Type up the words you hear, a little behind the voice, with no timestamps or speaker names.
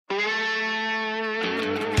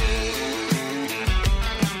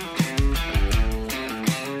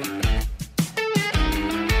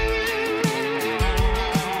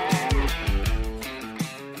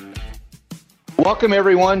Welcome,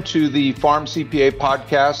 everyone, to the Farm CPA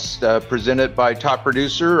podcast presented by Top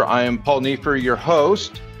Producer. I am Paul Neefer, your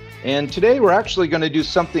host, and today we're actually going to do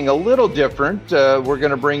something a little different. We're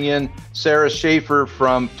going to bring in Sara Schafer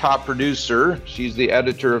from Top Producer. She's the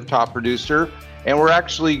editor of Top Producer, and we're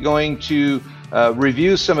actually going to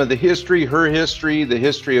review some of the history, the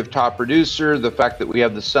history of Top Producer, the fact that we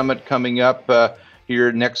have the summit coming up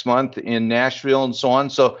here next month in Nashville and so on.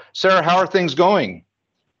 So, Sara, how are things going?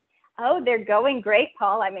 Oh, they're going great,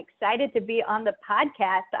 Paul. I'm excited to be on the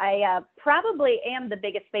podcast. I probably am the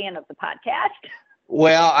biggest fan of the podcast.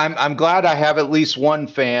 Well, I'm glad I have at least one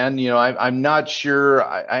fan. You know, I'm not sure.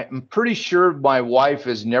 I'm pretty sure my wife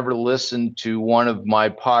has never listened to one of my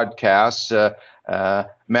podcasts.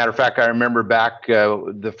 Matter of fact, I remember back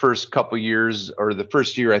the first couple years, or the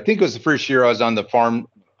first year, I think it was the first year I was on the farm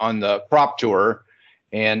on the crop tour,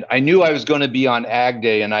 and I knew I was going to be on Ag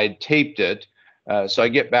Day, and I had taped it. So I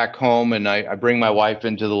get back home and I bring my wife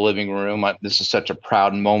into the living room. This is such a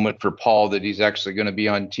proud moment for Paul that he's actually going to be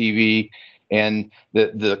on TV. And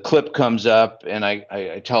the clip comes up and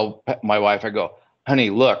I tell my wife, I go, honey,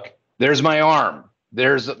 look, there's my arm.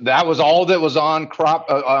 That was all that was on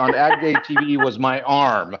on Ag Day TV was my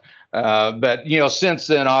arm. But, you know, since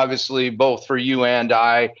then, obviously, both for you and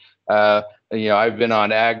I, I've been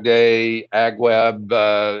on Ag Day, AgWeb,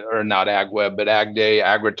 or not AgWeb, but Ag Day,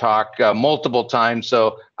 AgriTalk multiple times.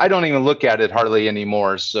 So I don't even look at it hardly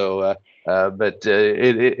anymore. So, but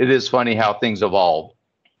it is funny how things evolve.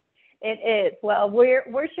 It is. Well,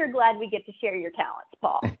 we're sure glad we get to share your talents,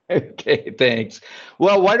 Paul. Okay, thanks.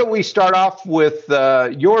 Well, why don't we start off with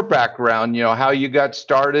your background? You know, how you got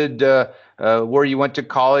started, where you went to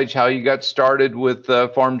college, how you got started with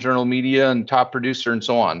Farm Journal Media and Top Producer, and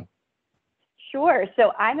so on. Sure.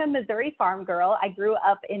 So I'm a Missouri farm girl. I grew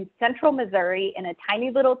up in central Missouri in a tiny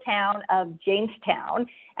little town of Jamestown.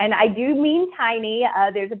 And I do mean tiny.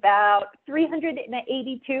 There's about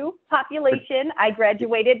 382 population. I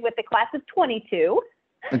graduated with a class of 22.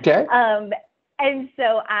 Okay. And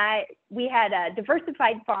so we had a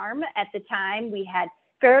diversified farm at the time. We had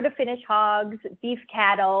farrow to finish hogs, beef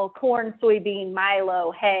cattle, corn, soybean,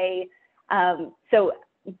 milo, hay. So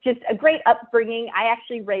just a great upbringing. I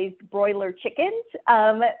actually raised broiler chickens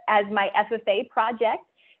as my FFA project.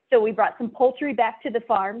 So we brought some poultry back to the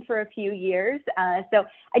farm for a few years. So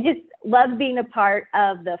I just loved being a part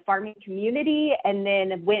of the farming community, and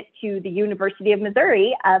then went to the University of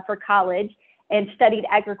Missouri for college and studied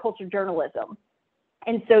agriculture journalism.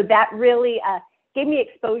 And so that really gave me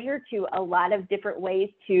exposure to a lot of different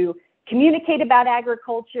ways to communicate about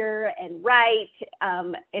agriculture and write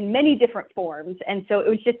in many different forms. And so it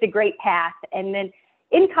was just a great path. And then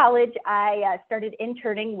in college, I started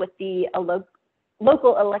interning with the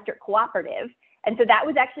local electric cooperative. And so that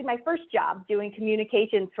was actually my first job, doing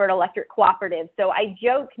communications for an electric cooperative. So I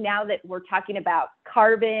joke now that we're talking about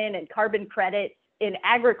carbon and carbon credits in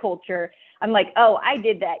agriculture. I'm like, oh, I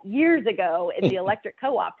did that years ago in the electric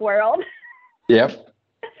co-op world. Yep.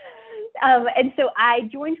 And so I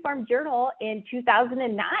joined Farm Journal in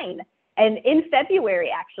 2009, and in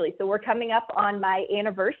February, actually. So we're coming up on my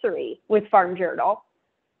anniversary with Farm Journal.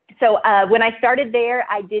 So when I started there,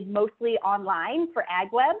 I did mostly online for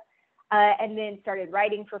AgWeb, and then started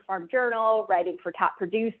writing for Farm Journal, writing for Top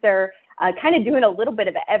Producer, kind of doing a little bit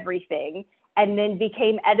of everything, and then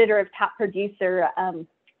became editor of Top Producer.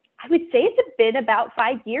 I would say it's been about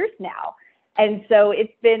 5 years now. And so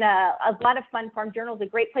it's been a lot of fun. Farm Journal is a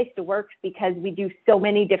great place to work because we do so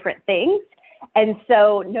many different things. And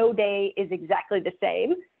so no day is exactly the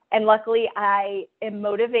same. And luckily, I am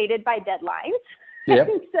motivated by deadlines. Yep.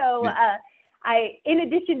 And so in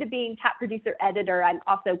addition to being Top Producer editor, I'm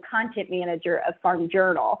also content manager of Farm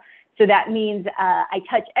Journal. So that means I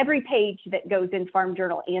touch every page that goes in Farm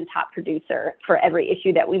Journal and Top Producer for every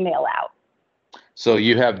issue that we mail out. So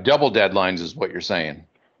you have double deadlines is what you're saying.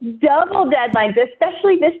 Double deadlines,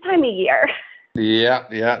 especially this time of year. Yeah.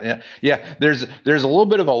 There's a little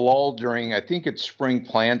bit of a lull during, I think it's spring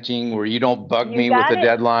planting, where you don't bug me with a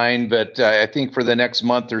deadline. But I think for the next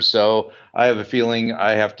month or so, I have a feeling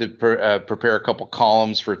I have to prepare a couple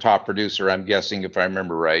columns for Top Producer, I'm guessing, if I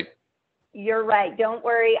remember right. You're right. Don't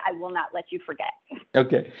worry. I will not let you forget.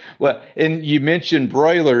 Okay. Well, and you mentioned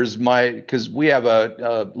broilers, because we have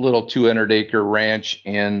a little 200-acre ranch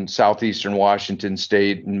in southeastern Washington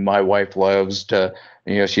State, and my wife loves to,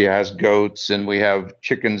 she has goats, and we have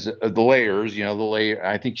chickens, the layers,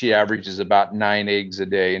 I think she averages about 9 eggs a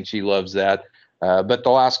day, and she loves that. But the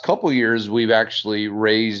last couple years, we've actually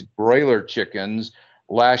raised broiler chickens.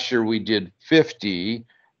 Last year we did 50.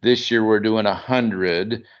 This year we're doing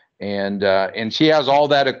 100. And she has all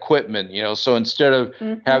that equipment, so instead of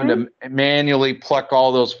having to manually pluck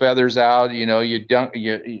all those feathers out, you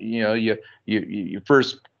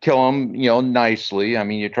first kill them, nicely. I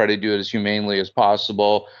mean, you try to do it as humanely as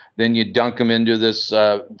possible. Then you dunk them into this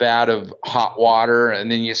vat of hot water,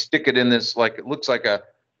 and then you stick it in this, like, it looks like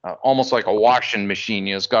almost like a washing machine.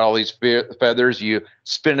 It's got all these feathers. You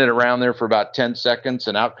spin it around there for about 10 seconds,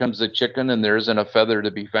 and out comes the chicken, and there isn't a feather to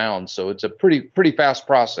be found. So it's a pretty fast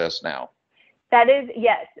process now. That is,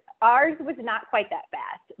 yes. Ours was not quite that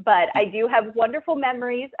fast, but I do have wonderful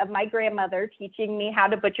memories of my grandmother teaching me how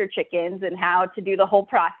to butcher chickens and how to do the whole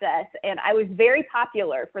process. And I was very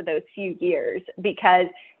popular for those few years because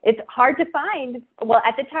it's hard to find, well,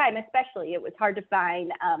 at the time especially, it was hard to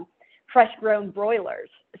find fresh grown broilers.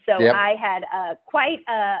 So yep. I had quite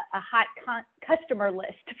a hot customer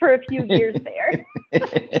list for a few years there.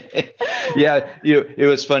 Yeah, it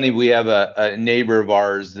was funny. We have a neighbor of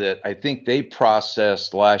ours that I think they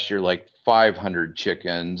processed last year like 500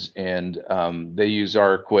 chickens, and they use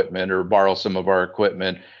our equipment or borrow some of our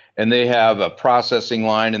equipment. And they have a processing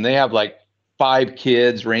line, and they have like 5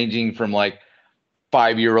 kids ranging from like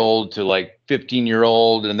 5-year-old to like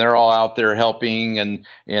 15-year-old, and they're all out there helping. And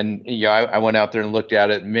I went out there and looked at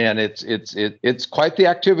it. Man, it's quite the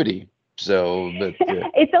activity. So, but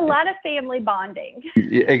it's a lot of family bonding.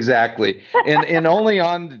 Exactly. And only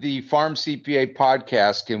on the Farm CPA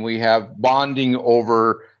podcast can we have bonding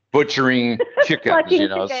over butchering chickens.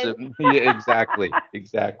 Chickens. So, yeah,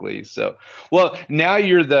 exactly. So, well, now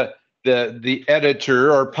you're the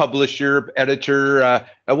editor or publisher, editor.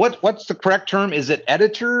 What's the correct term? Is it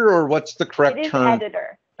editor, or what's the correct term? It is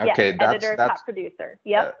editor. Okay, yes, editor, top producer.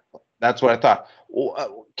 Yep. That's what I thought.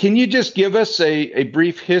 Can you just give us a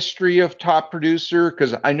brief history of Top Producer?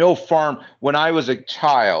 Because I know when I was a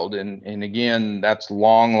child, and again, that's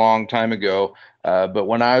long time ago. But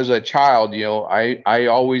when I was a child, I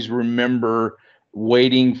always remember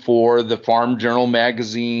waiting for the Farm Journal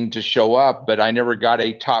magazine to show up, but I never got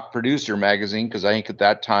a Top Producer magazine because I think at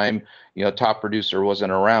that time, Top Producer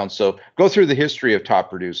wasn't around. So go through the history of Top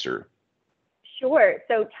Producer. Sure.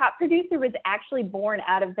 So Top Producer was actually born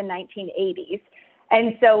out of the 1980s.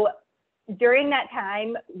 And so during that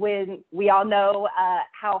time, when we all know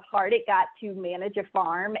how hard it got to manage a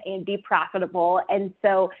farm and be profitable. And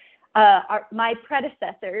so my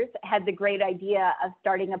predecessors had the great idea of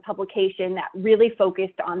starting a publication that really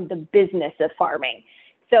focused on the business of farming.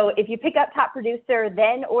 So if you pick up Top Producer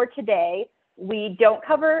then or today, we don't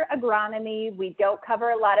cover agronomy. We don't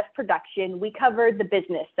cover a lot of production. We cover the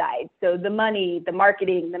business side. So the money, the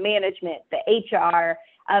marketing, the management, the HR,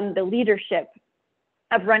 the leadership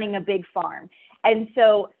of running a big farm. And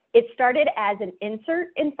so it started as an insert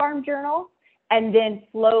in Farm Journal. And then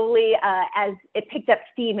slowly, as it picked up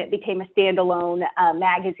steam, it became a standalone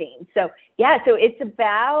magazine. So it's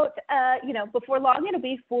about, before long, it'll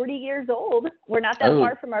be 40 years old. We're not that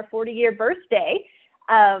far from our 40-year birthday.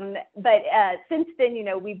 But since then,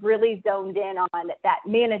 we've really zoned in on that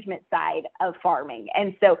management side of farming.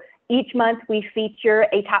 And so each month we feature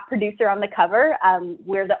a top producer on the cover.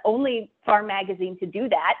 We're the only farm magazine to do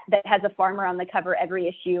that has a farmer on the cover every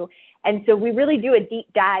issue. And so we really do a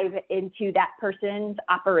deep dive into that person's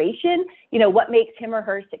operation, what makes him or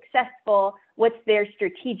her successful, what's their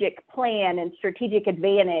strategic plan and strategic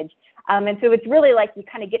advantage. And so it's really like you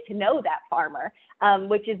kind of get to know that farmer,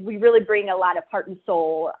 which is we really bring a lot of heart and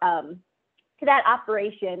soul to that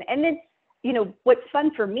operation. And then, what's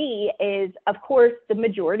fun for me is, of course, the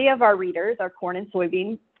majority of our readers are corn and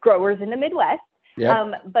soybean growers in the Midwest.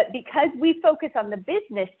 Yep. But because we focus on the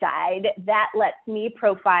business side, that lets me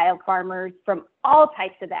profile farmers from all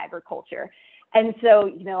types of agriculture. And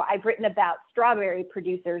so, I've written about strawberry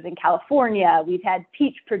producers in California. We've had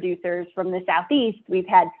peach producers from the Southeast. We've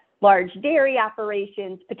had large dairy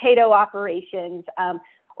operations, potato operations,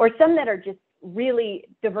 or some that are just really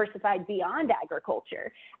diversified beyond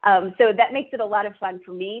agriculture. So that makes it a lot of fun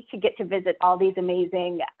for me to get to visit all these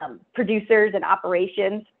amazing producers and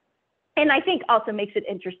operations. And I think also makes it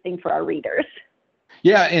interesting for our readers.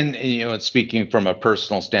 Yeah, and speaking from a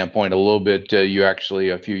personal standpoint a little bit, you actually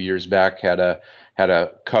a few years back had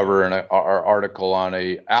a cover and our article on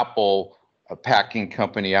a packing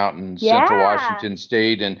company out in Central Washington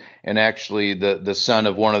State, and actually the son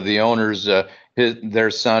of one of the owners, their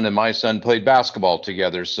son and my son played basketball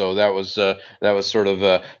together. So that was sort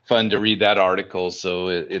of fun to read that article. So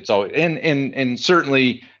it's always and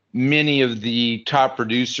certainly many of the top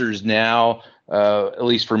producers now at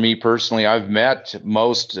least for me personally, I've met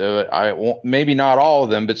most, I won't, maybe not all of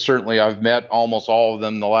them, but certainly I've met almost all of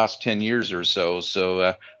them in the last 10 years or so.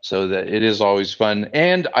 So that it is always fun.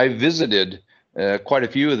 And I visited quite a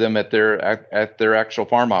few of them at their actual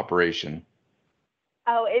farm operation.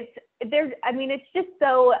 Oh, it's just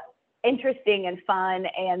so interesting and fun,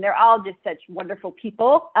 and they're all just such wonderful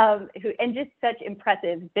people, and just such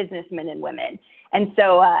impressive businessmen and women. And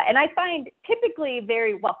so, and I find typically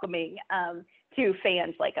very welcoming to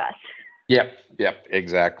fans like us. Yep,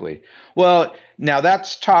 exactly. Well, now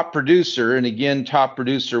that's Top Producer. And again, Top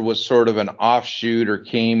Producer was sort of an offshoot or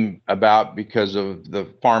came about because of the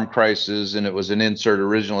farm crisis. And it was an insert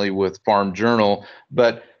originally with Farm Journal.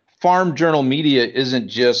 But Farm Journal Media isn't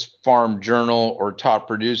just Farm Journal or Top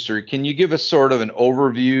Producer. Can you give us sort of an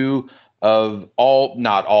overview of all,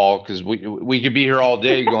 not all, because we could be here all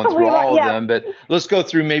day going through all of them, but let's go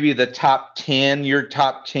through maybe the top 10, your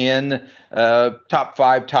top 10, top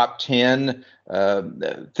 5, top 10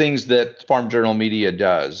 things that Farm Journal Media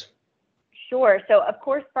does. Sure. So, of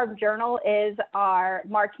course, Farm Journal is our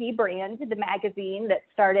marquee brand, the magazine that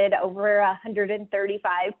started over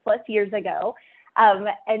 135 plus years ago.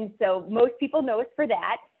 And so most people know us for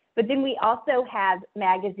that. But then we also have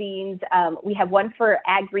magazines. We have one for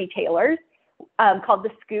ag retailers called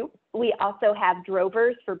The Scoop. We also have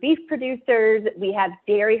Drovers for beef producers. We have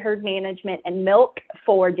Dairy Herd Management and Milk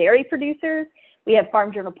for dairy producers. We have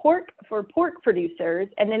Farm Journal Pork for pork producers.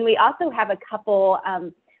 And then we also have a couple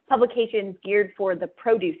publications geared for the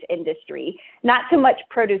produce industry. Not so much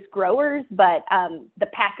produce growers, but the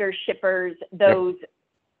packers, shippers, those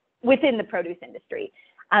within the produce industry.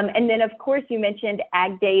 And then, of course, you mentioned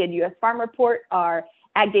Ag Day and U.S. Farm Report.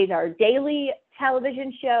 Ag Day is our daily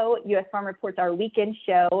television show. U.S. Farm Report's our weekend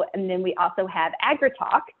show. And then we also have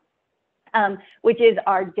AgriTalk, which is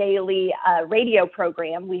our daily radio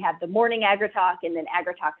program. We have the morning AgriTalk and then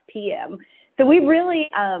AgriTalk PM. So we really,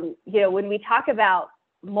 when we talk about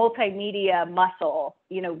multimedia muscle,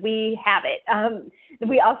 we have it.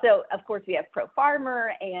 We also, of course, we have Pro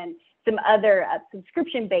Farmer and some other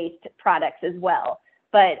subscription-based products as well.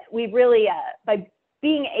 But we really, by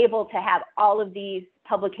being able to have all of these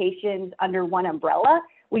publications under one umbrella,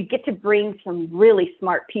 we get to bring some really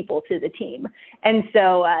smart people to the team. And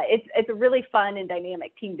so it's a really fun and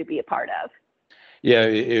dynamic team to be a part of. Yeah,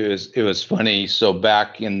 it was funny. So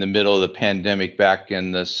back in the middle of the pandemic, back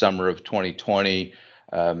in the summer of 2020,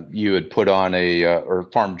 you had put on or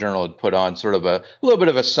Farm Journal had put on sort of a little bit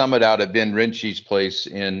of a summit out at Ben Rinchi's place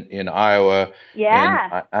in Iowa. Yeah.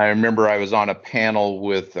 And I remember I was on a panel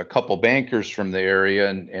with a couple bankers from the area,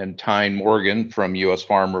 and Tyne Morgan from U.S.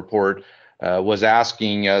 Farm Report was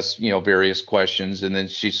asking us, various questions. And then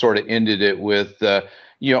she sort of ended it with,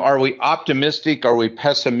 are we optimistic? Are we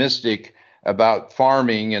pessimistic about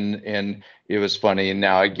farming? And it was funny. And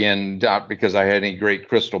now, again, not because I had any great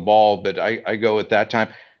crystal ball, but I go at that time.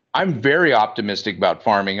 I'm very optimistic about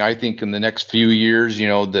farming. I think in the next few years,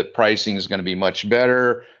 that pricing is going to be much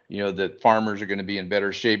better, that farmers are going to be in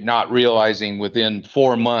better shape, not realizing within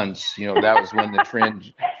 4 months, that was when the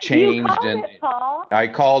trend changed. You called it, Paul. I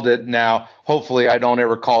called it. Now, hopefully I don't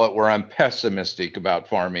ever call it where I'm pessimistic about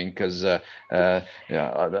farming, because although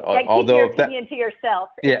keep your opinion to yourself.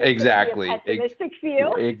 Yeah, exactly. Pessimistic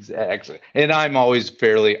view. Exactly. And I'm always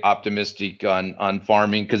fairly optimistic on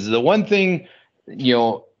farming, because the one thing,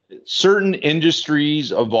 certain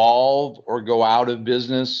industries evolve or go out of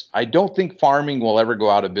business. I don't think farming will ever go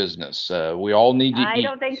out of business. We all need to eat. I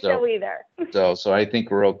don't think so either. So I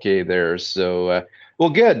think we're okay there. So, well,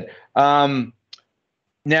 good.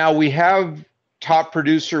 Now we have Top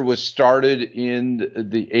Producer was started in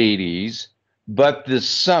the 80s, but the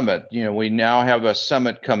summit, we now have a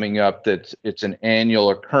summit coming up it's an annual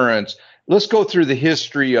occurrence. Let's go through the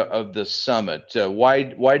history of the summit.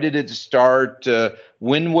 Why did it start?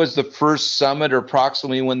 When was the first summit, or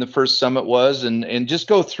approximately when the first summit was, and just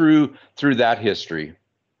go through that history.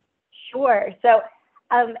 Sure. So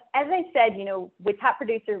as I said, with Top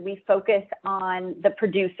Producer, we focus on the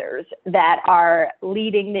producers that are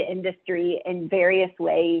leading the industry in various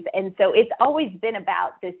ways. And so it's always been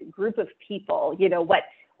about this group of people,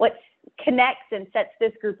 what connects and sets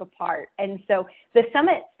this group apart. And so the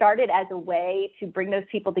summit started as a way to bring those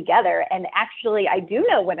people together. And actually, I do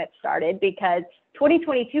know when it started, because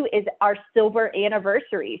 2022 is our silver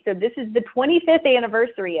anniversary. So this is the 25th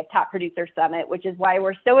anniversary of Top Producer Summit, which is why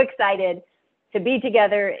we're so excited to be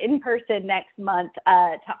together in person next month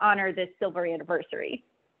to honor this silver anniversary.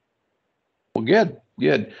 Well,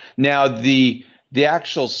 good. Now, the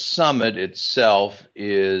actual summit itself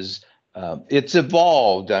is It's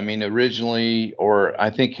evolved. I mean, originally, or I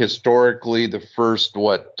think historically, the first,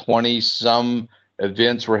 20 some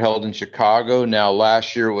events were held in Chicago. Now,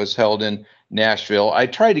 last year it was held in Nashville. I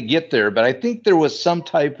tried to get there, but I think there was some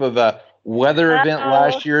type of a weather event Uh-oh.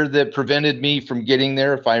 last year that prevented me from getting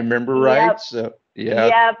there, if I remember right. Yep. So, yeah.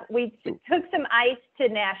 Yep. We took some ice to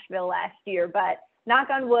Nashville last year, but knock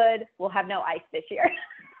on wood, we'll have no ice this year.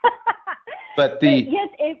 But But yes,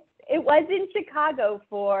 it was in Chicago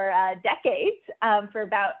for decades. For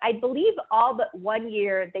about, I believe, all but 1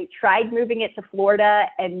 year, they tried moving it to Florida,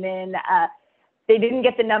 and then they didn't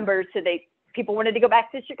get the numbers, so people wanted to go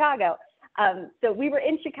back to Chicago. So we were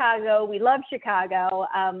in Chicago. We love Chicago,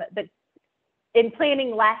 but in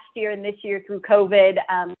planning last year and this year through COVID,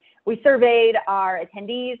 we surveyed our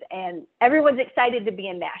attendees, and everyone's excited to be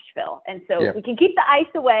in Nashville. And so yeah. we can keep the ice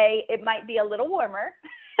away. It might be a little warmer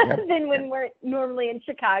Yep. than when we're normally in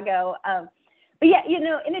Chicago. But yeah,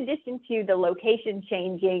 in addition to the location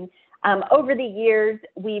changing, over the years,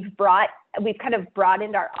 we've kind of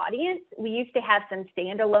broadened our audience. We used to have some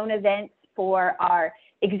standalone events for our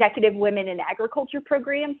Executive Women in Agriculture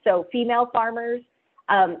program, so female farmers.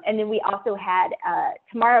 And then we also had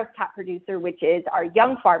Tomorrow's Top Producer, which is our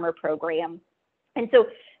young farmer program. And so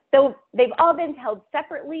they've all been held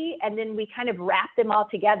separately, and then we kind of wrapped them all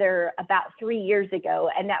together about 3 years ago.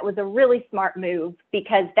 And that was a really smart move,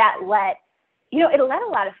 because it let a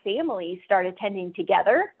lot of families start attending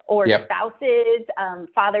together, or Yep. spouses,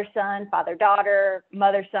 father-son, father-daughter,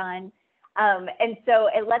 mother-son. And so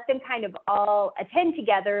it let them kind of all attend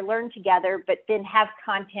together, learn together, but then have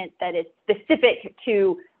content that is specific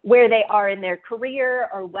to where they are in their career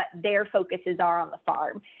or what their focuses are on the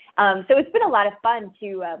farm. So it's been a lot of fun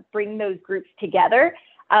to bring those groups together,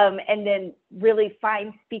 and then really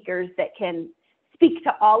find speakers that can speak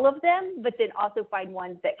to all of them, but then also find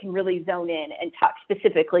ones that can really zone in and talk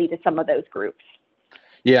specifically to some of those groups.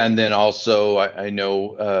 Yeah, and then also I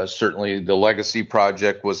know certainly the Legacy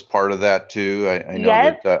Project was part of that too. I know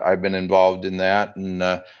Yes. that I've been involved in that, and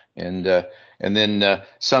then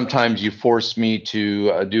sometimes you force me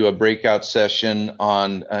to do a breakout session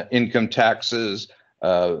on income taxes,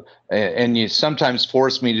 and you sometimes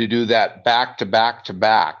force me to do that back to back to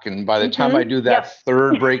back. And by the time I do that Yep.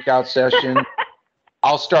 third breakout session,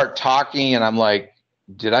 I'll start talking, and I'm like,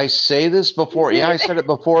 did I say this before? Yeah, I said it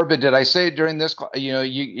before, but did I say it during this? You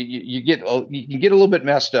can get a little bit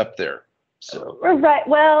messed up there. So Right.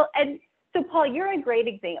 Well, and so Paul, you're a great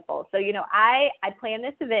example. So, I plan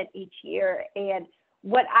this event each year, and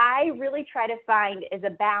what I really try to find is a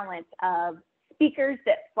balance of speakers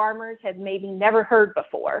that farmers have maybe never heard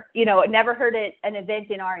before, never heard at an event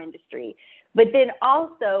in our industry, but then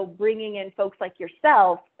also bringing in folks like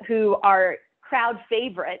yourself who are crowd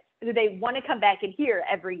favorites, who they want to come back and hear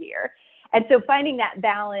every year. And so finding that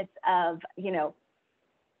balance of,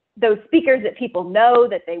 those speakers that people know,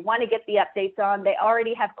 that they want to get the updates on, they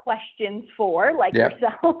already have questions for, like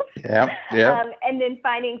yourself. Yeah. And then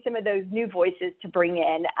finding some of those new voices to bring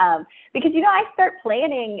in. Because, I start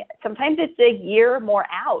planning, sometimes it's a year or more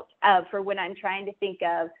out for when I'm trying to think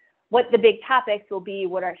of what the big topics will be,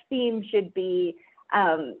 what our theme should be,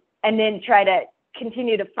 and then try to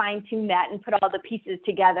continue to fine tune that and put all the pieces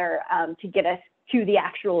together to get us to the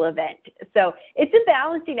actual event. So it's a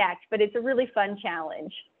balancing act, but it's a really fun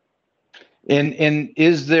challenge. And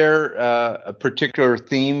is there a particular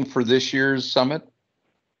theme for this year's summit?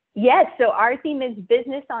 Yes. So our theme is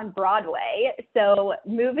Business on Broadway. So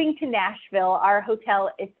moving to Nashville, our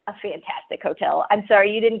hotel is a fantastic hotel. I'm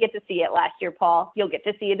sorry you didn't get to see it last year, Paul. You'll get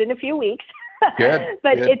to see it in a few weeks. Good.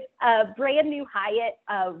 It's a brand new Hyatt,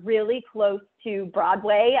 really close to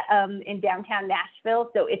Broadway in downtown Nashville.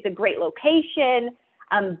 So it's a great location,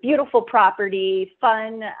 beautiful property,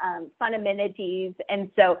 fun amenities. And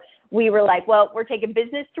so we were like, well, we're taking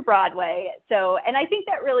business to Broadway. So, and I think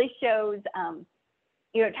that really shows,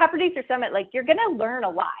 Top Producer Summit, like, you're going to learn a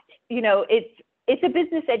lot. It's a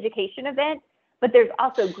business education event, but there's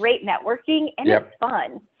also great networking, and it's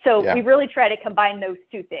fun. So we really try to combine those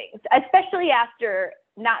two things, especially after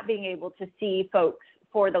not being able to see folks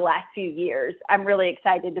for the last few years. I'm really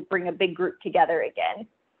excited to bring a big group together again.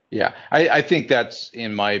 Yeah, I think that's,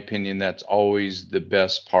 in my opinion, that's always the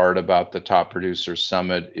best part about the Top Producer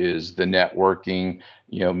Summit is the networking,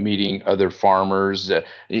 meeting other farmers.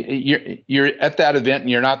 You're at that event and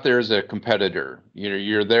you're not there as a competitor.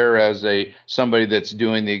 You're there as somebody that's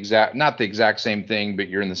doing not the exact same thing, but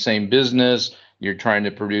you're in the same business. You're trying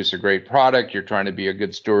to produce a great product. You're trying to be a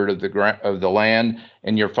good steward of the land,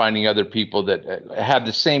 and you're finding other people that have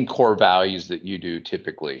the same core values that you do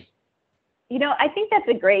typically. I think that's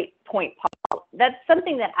a great point, Paul. that's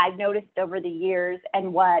something that I've noticed over the years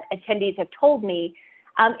and what attendees have told me.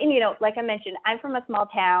 And, like I mentioned, I'm from a small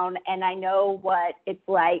town, and I know what it's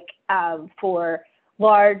like for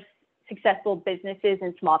large, successful businesses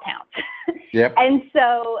in small towns. Yep. And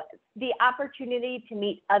so the opportunity to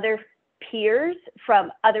meet other peers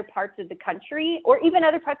from other parts of the country or even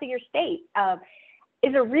other parts of your state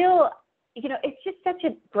is a real, it's just such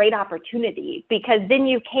a great opportunity, because then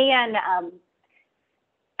you can,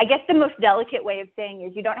 I guess the most delicate way of saying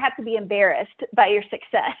is you don't have to be embarrassed by your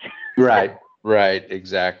success. Right.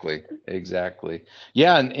 Exactly.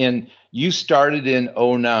 Yeah. And you started in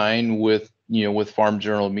 '09 with Farm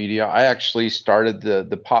Journal Media. I actually started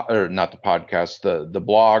not the podcast, the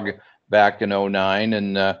blog back in '09.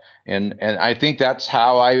 And I think that's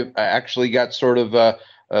how I actually got sort of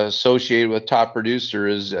associated with Top Producer.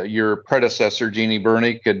 Is your predecessor, Jeannie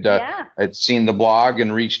Bernick, had seen the blog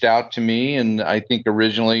and reached out to me. And I think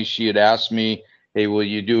originally she had asked me, hey, will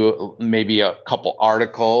you do maybe a couple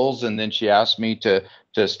articles? And then she asked me to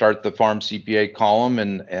start the Farm CPA column,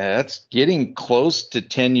 and that's getting close to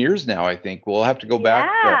 10 years now. I think we'll have to go back.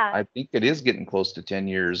 I think it is getting close to 10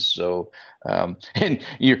 years. So, and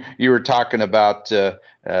you were talking about, that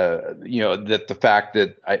the fact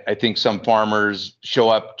that I think some farmers show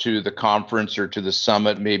up to the conference or to the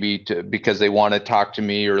summit maybe because they want to talk to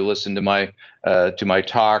me or listen to my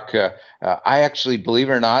talk. I actually, believe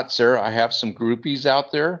it or not, Sarah, I have some groupies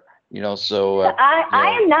out there.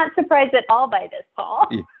 I am not surprised at all by this, Paul.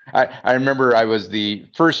 I remember the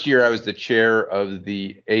first year I was the chair of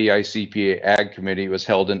the AICPA Ag Committee. It was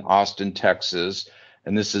held in Austin, Texas,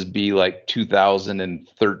 and this is like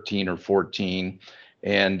 2013 or 14.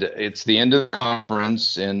 And it's the end of the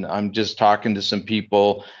conference, and I'm just talking to some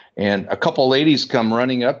people, and a couple ladies come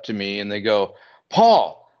running up to me, and they go,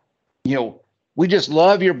 Paul, we just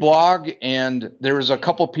love your blog. And there was a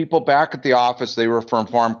couple people back at the office. They were from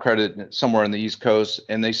Farm Credit somewhere on the East Coast.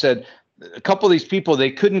 And they said, a couple of these people, they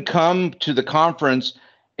couldn't come to the conference,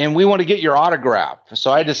 and we want to get your autograph.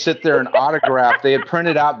 So I had to sit there and autograph. They had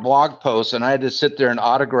printed out blog posts, and I had to sit there and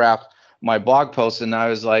autograph my blog posts. And I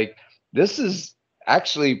was like, this is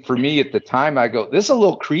actually, for me at the time, I go, this is a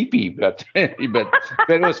little creepy, but it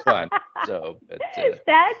was fun. So that's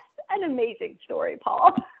an amazing story,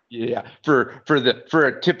 Paul. Yeah, for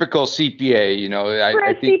a typical CPA,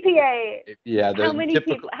 I think CPA. Yeah, how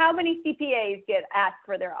many CPAs get asked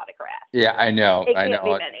for their autograph? Yeah, I know. It can't be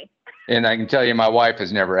many. And I can tell you, my wife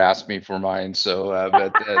has never asked me for mine, so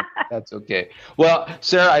but that's okay. Well,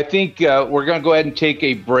 Sarah, I think we're going to go ahead and take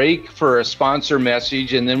a break for a sponsor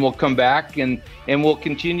message, and then we'll come back and we'll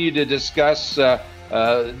continue to discuss the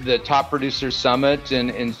Top Producer Summit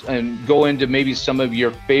and go into maybe some of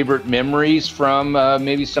your favorite memories from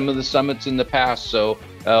maybe some of the summits in the past. So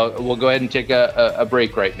we'll go ahead and take a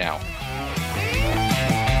break right now.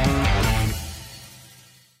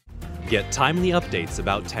 Get timely updates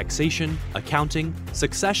about taxation, accounting,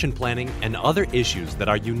 succession planning, and other issues that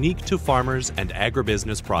are unique to farmers and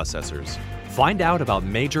agribusiness processors. Find out about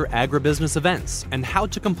major agribusiness events and how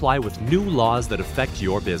to comply with new laws that affect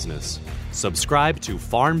your business. Subscribe to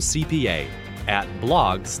Farm CPA at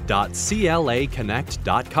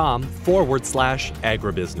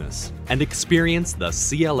blogs.claconnect.com/agribusiness and experience the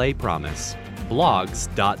CLA promise.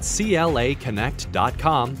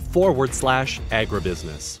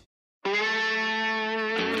 blogs.claconnect.com/agribusiness.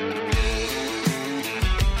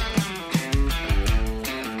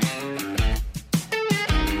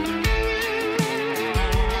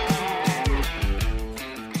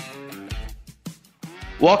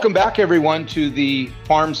 Welcome back, everyone, to the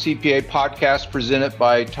Farm CPA podcast presented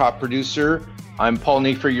by Top Producer. I'm Paul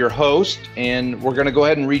Schafer, your host, and we're going to go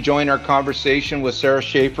ahead and rejoin our conversation with Sara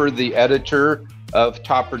Schafer, the editor of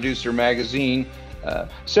Top Producer magazine.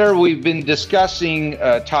 Sara, we've been discussing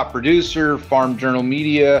Top Producer, Farm Journal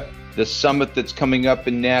Media, the summit that's coming up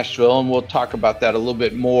in Nashville, and we'll talk about that a little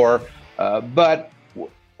bit more. But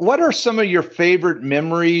what are some of your favorite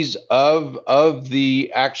memories of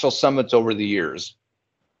the actual summits over the years?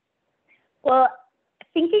 Well,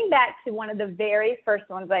 thinking back to one of the very first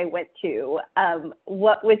ones I went to,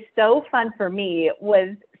 what was so fun for me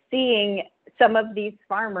was seeing some of these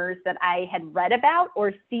farmers that I had read about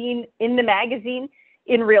or seen in the magazine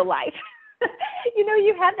in real life.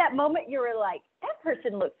 You have that moment you were like, that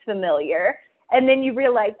person looks familiar. And then you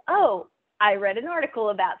realize, oh, I read an article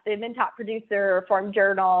about them in Top Producer or Farm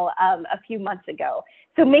Journal a few months ago.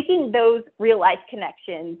 So making those real life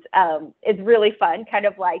connections is really fun, kind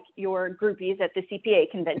of like your groupies at the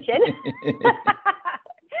CPA convention.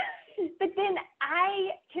 But then I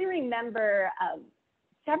can remember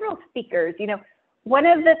several speakers. One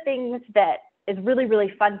of the things that is really,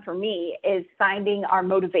 really fun for me is finding our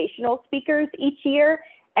motivational speakers each year.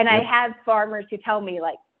 And I have farmers who tell me,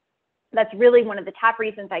 like, that's really one of the top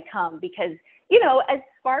reasons I come, because, as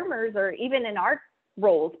farmers, or even in our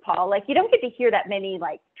roles, Paul, like, you don't get to hear that many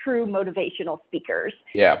like true motivational speakers.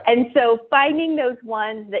 Yeah. And so finding those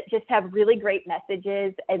ones that just have really great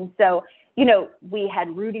messages. And so, we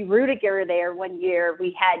had Rudy Rudiger there one year.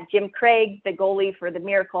 We had Jim Craig, the goalie for the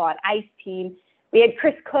Miracle on Ice team. We had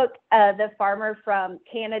Chris Cook, the farmer from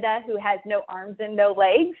Canada who has no arms and no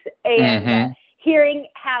legs. And hearing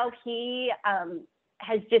how he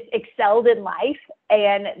has just excelled in life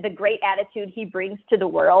and the great attitude he brings to the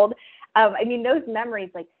world. I mean, those memories,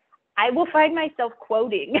 like, I will find myself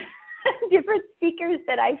quoting different speakers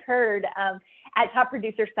that I've heard at Top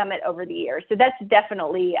Producer Summit over the years. So that's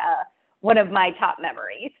definitely one of my top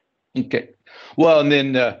memories. Okay. Well, and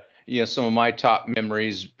then, some of my top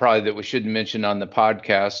memories, probably that we shouldn't mention on the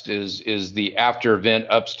podcast, is the after event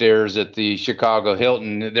upstairs at the Chicago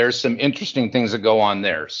Hilton. There's some interesting things that go on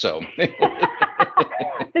there. So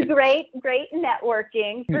the great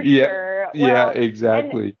networking for sure. Well, yeah,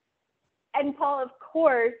 exactly. And Paul, of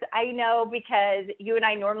course, I know because you and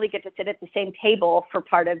I normally get to sit at the same table for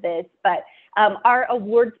part of this, but our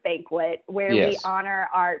awards banquet, where we honor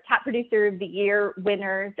our Top Producer of the Year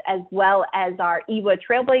winners, as well as our EWA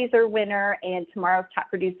Trailblazer winner and tomorrow's Top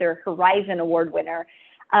Producer Horizon Award winner.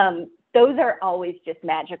 Those are always just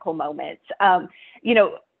magical moments.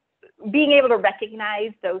 Being able to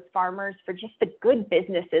recognize those farmers for just the good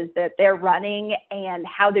businesses that they're running and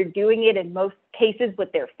how they're doing it in most cases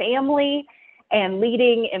with their family and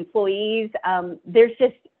leading employees. There's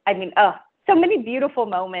just, so many beautiful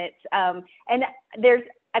moments. And there's,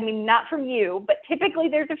 not from you, but typically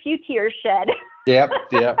there's a few tears shed. Yep.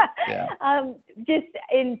 Just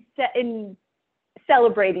in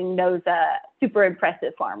celebrating those super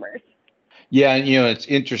impressive farmers. Yeah, and it's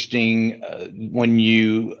interesting when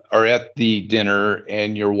you are at the dinner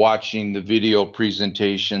and you're watching the video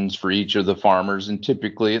presentations for each of the farmers, and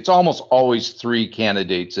typically it's almost always 3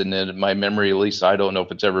 candidates, and in my memory, at least, I don't know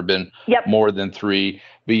if it's ever been more than 3,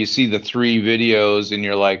 but you see the 3 videos and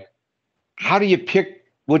you're like, how do you pick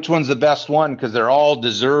which one's the best one? Because they're all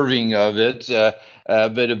deserving of it.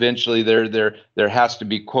 But eventually there has to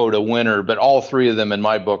be, quote, a winner. But all 3 of them in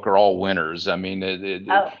my book are all winners. I mean,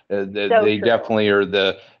 they definitely are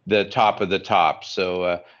the top of the top.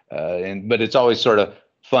 So, but it's always sort of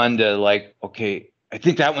fun to, like, okay, I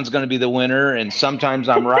think that one's going to be the winner, and sometimes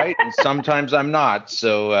I'm right and sometimes I'm not.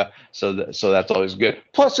 So that's always good.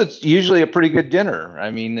 Plus, it's usually a pretty good dinner. I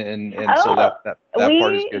mean, and so that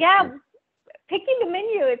part is good. Yeah, picking the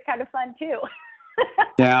menu is kind of fun too.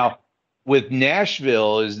 Now, with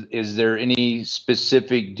Nashville, is there any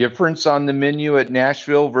specific difference on the menu at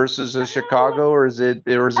Nashville versus Chicago, or is it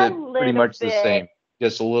pretty much the same?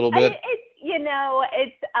 Just a little bit.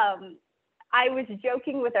 I was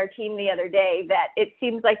joking with our team the other day that it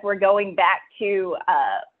seems like we're going back to,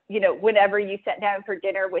 whenever you sat down for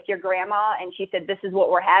dinner with your grandma and she said, "This is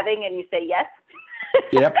what we're having," and you say yes.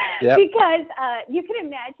 Yep. Because you can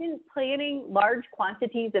imagine planning large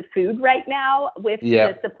quantities of food right now with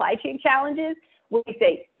the supply chain challenges. We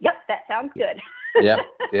say, "Yep, that sounds good." Yeah.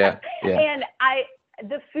 And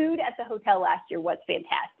the food at the hotel last year was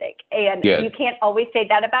fantastic, and you can't always say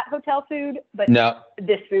that about hotel food, but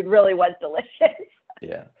this food really was delicious.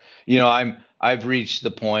 Yeah. I've reached the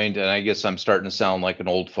point, and I guess I'm starting to sound like an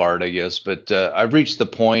old fart, I guess, but I've reached the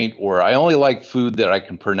point where I only like food that I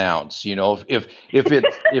can pronounce. If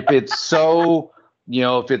it's so,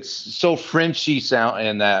 if it's so Frenchy sound,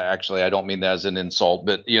 and that actually, I don't mean that as an insult,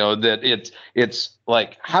 but that it's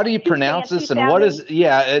like, how do you pronounce this? And what is,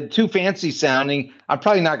 too fancy sounding, I'm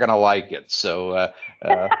probably not going to like it. So,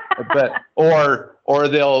 but, or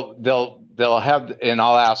they'll have, and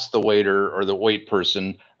I'll ask the waiter or the wait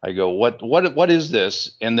person, I go, what is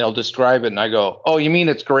this? And they'll describe it. And I go, oh, you mean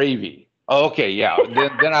it's gravy? Oh, okay. Yeah.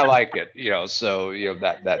 then I like it, so,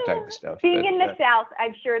 that type of stuff. Being in the South,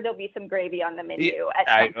 I'm sure there'll be some gravy on the menu at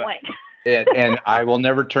some point. And I will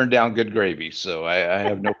never turn down good gravy. So I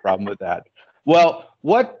have no problem with that. Well,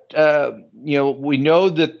 what, we know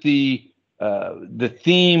that the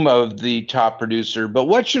theme of the Top Producer, but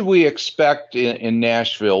what should we expect in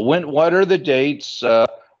Nashville? What are the dates?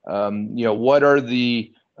 What are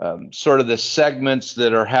the sort of the segments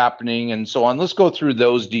that are happening and so on? Let's go through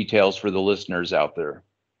those details for the listeners out there.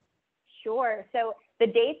 Sure. So the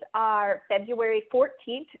dates are February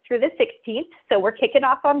 14th through the 16th. So we're kicking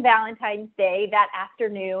off on Valentine's Day that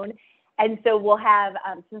afternoon. And so we'll have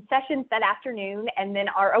some sessions that afternoon and then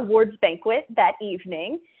our awards banquet that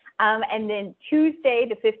evening. And then Tuesday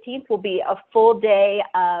the 15th will be a full day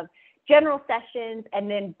of general sessions and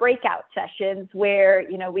then breakout sessions where,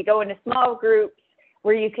 you know, we go into small groups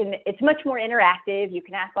where it's much more interactive. You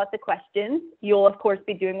can ask lots of questions. You'll, of course,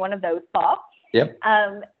 be doing one of those, Paul. Yep.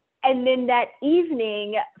 And then that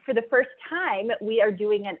evening, for the first time, we are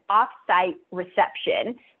doing an off-site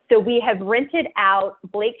reception. So we have rented out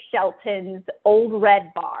Blake Shelton's Old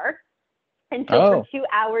Red Bar. And so for 2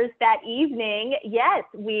 hours that evening, yes,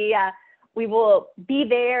 we will be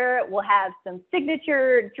there. We'll have some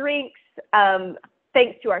signature drinks.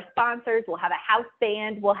 Thanks to our sponsors, we'll have a house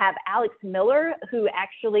band. We'll have Alex Miller, who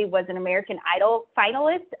actually was an American Idol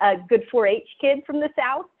finalist, a good 4-H kid from the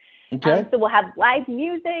South. Okay. So we'll have live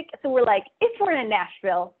music. So we're like, if we're in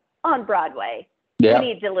Nashville on Broadway, yeah,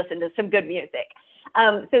 we need to listen to some good music.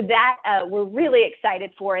 So that we're really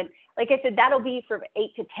excited for. And like I said, that'll be from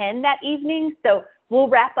 8 to 10 that evening. So we'll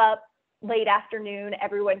wrap up late afternoon.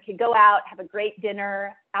 Everyone can go out, have a great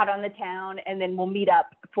dinner out on the town, and then we'll meet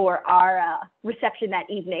up for our reception that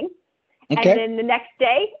evening. Okay. And then the next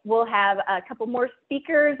day, we'll have a couple more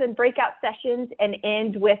speakers and breakout sessions and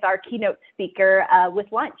end with our keynote speaker with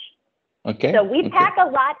lunch. Okay. So we pack a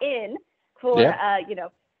lot in for,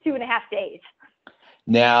 2.5 days.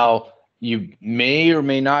 Now, you may or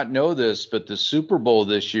may not know this, but the Super Bowl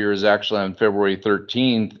this year is actually on February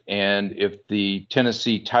 13th. And if the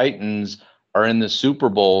Tennessee Titans are in the Super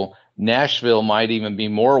Bowl, Nashville might even be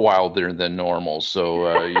more wilder than normal.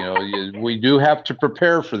 So, we do have to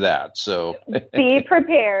prepare for that. So be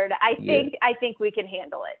prepared. I think we can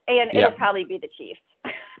handle it. And it'll probably be the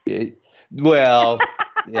Chiefs. Well,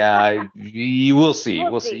 yeah, you will see.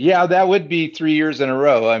 We'll see. Yeah, that would be 3 years in a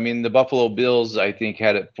row. I mean, the Buffalo Bills, I think,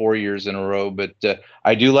 had it 4 years in a row. But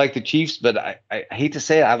I do like the Chiefs, but I hate to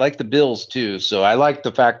say it, I like the Bills too. So I like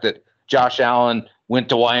the fact that Josh Allen went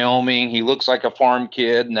to Wyoming. He looks like a farm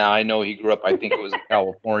kid. Now, I know he grew up, I think it was in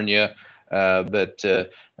California, but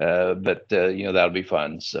that'll be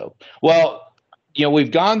fun. So, well,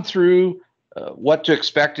 we've gone through what to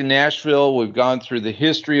expect in Nashville. We've gone through the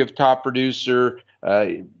history of Top Producer.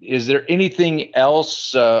 Is there anything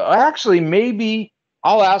else? Actually, maybe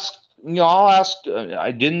I'll ask.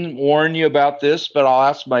 I didn't warn you about this, but I'll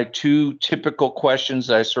ask my 2 typical questions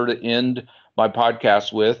that I sort of end my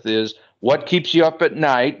podcast with: is what keeps you up at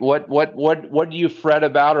night? What do you fret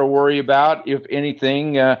about or worry about, if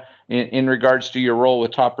anything, in regards to your role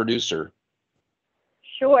with Top Producer?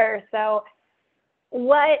 Sure. So,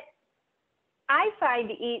 what I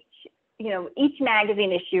find each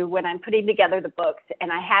magazine issue, when I'm putting together the books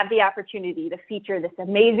and I have the opportunity to feature this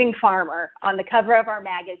amazing farmer on the cover of our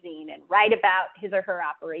magazine and write about his or her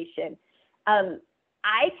operation,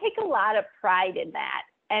 I take a lot of pride in that.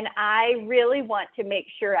 And I really want to make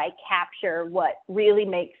sure I capture what really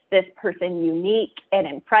makes this person unique and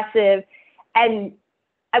impressive. And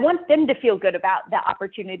I want them to feel good about the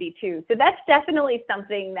opportunity too. So that's definitely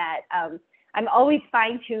something that I'm always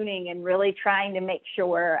fine-tuning and really trying to make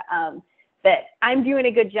sure that I'm doing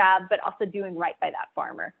a good job, but also doing right by that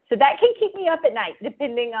farmer. So that can keep me up at night,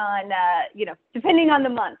 depending on the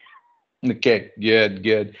month. Okay,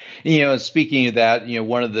 good. Speaking of that,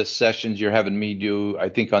 one of the sessions you're having me do, I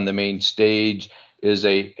think on the main stage, is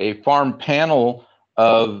a farm panel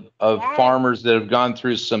of farmers that have gone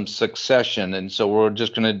through some succession. And so we're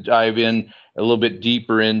just going to dive in a little bit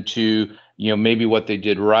deeper into maybe what they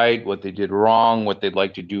did right, what they did wrong, what they'd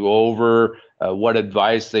like to do over, what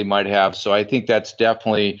advice they might have. So I think that's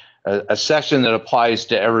definitely a session that applies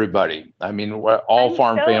to everybody. I mean, all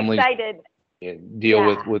farm families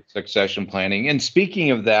deal with succession planning. And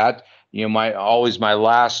speaking of that, my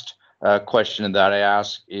last question that I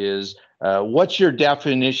ask is, what's your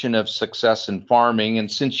definition of success in farming?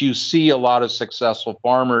 And since you see a lot of successful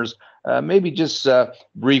farmers, maybe just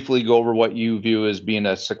briefly go over what you view as being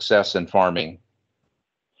a success in farming.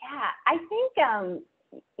 Yeah, I think,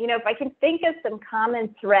 if I can think of some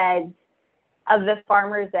common threads of the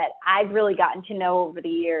farmers that I've really gotten to know over the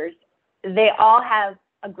years, they all have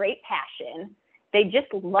a great passion. They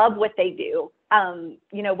just love what they do,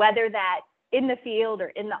 whether that's in the field or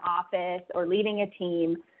in the office or leading a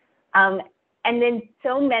team. And then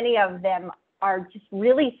so many of them are just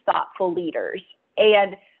really thoughtful leaders.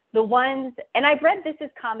 And the ones, and I've read this is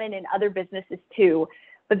common in other businesses too,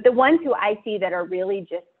 but the ones who I see that are really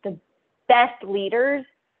just the best leaders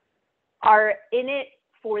are in it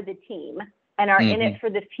for the team and are in it for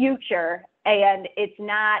the future. And it's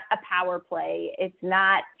not a power play. It's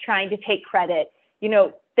not trying to take credit.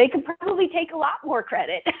 They could probably take a lot more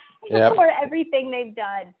credit for everything they've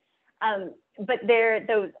done. But they're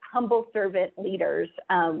those humble servant leaders,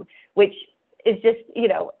 which is just,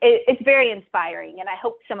 it's very inspiring. And I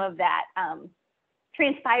hope some of that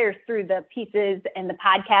transpires through the pieces and the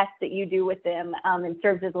podcasts that you do with them, and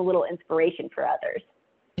serves as a little inspiration for others.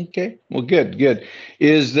 Okay. Well, good.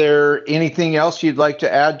 Is there anything else you'd like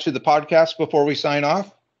to add to the podcast before we sign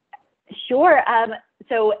off? Sure.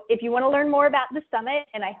 So if you want to learn more about the summit,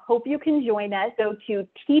 and I hope you can join us, go to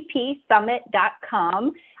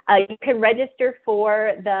tpsummit.com. You can register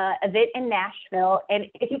for the event in Nashville. And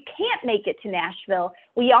if you can't make it to Nashville,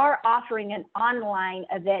 we are offering an online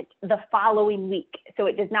event the following week. So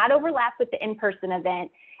it does not overlap with the in-person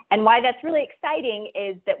event. And why that's really exciting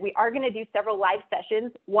is that we are going to do several live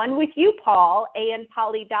sessions, one with you, Paul, and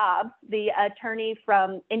Polly Dobbs, the attorney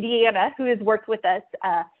from Indiana who has worked with us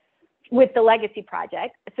with the Legacy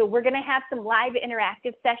Project. So we're going to have some live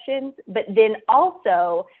interactive sessions, but then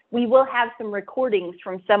also we will have some recordings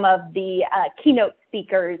from some of the keynote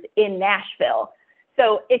speakers in Nashville.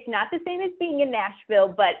 So it's not the same as being in Nashville,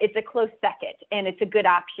 but it's a close second, and it's a good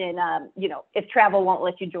option, if travel won't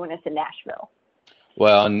let you join us in Nashville.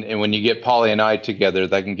 Well, and when you get Polly and I together,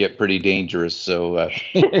 that can get pretty dangerous. So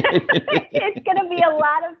it's going to be a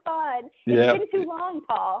lot of fun. It's been too long,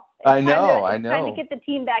 Paul. I know. Trying to get the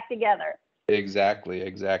team back together.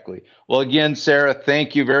 Exactly. Well, again, Sara,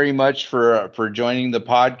 thank you very much for joining the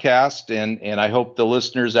podcast, and I hope the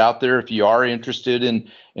listeners out there, if you are interested in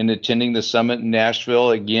attending the summit in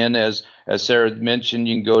Nashville, again, as Sara mentioned,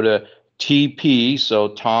 you can go to TP, so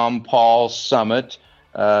Tom Paul Summit.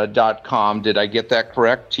 .com. Did I get that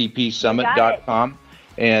correct? tpsummit.com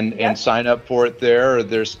and sign up for it there.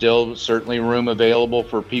 There's still certainly room available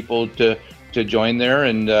for people to join there.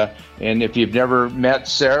 And if you've never met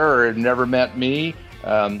Sara or never met me,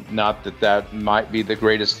 not that might be the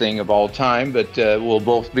greatest thing of all time, but we'll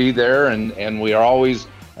both be there, and we always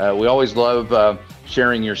love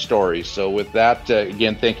sharing your stories. So with that,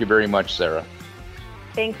 again, thank you very much, Sara.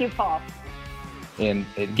 Thank you, Paul. And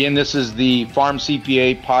again, this is the Farm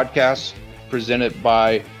CPA podcast presented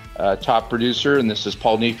by Top Producer, and this is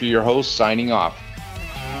Paul Neiffer, your host, signing off.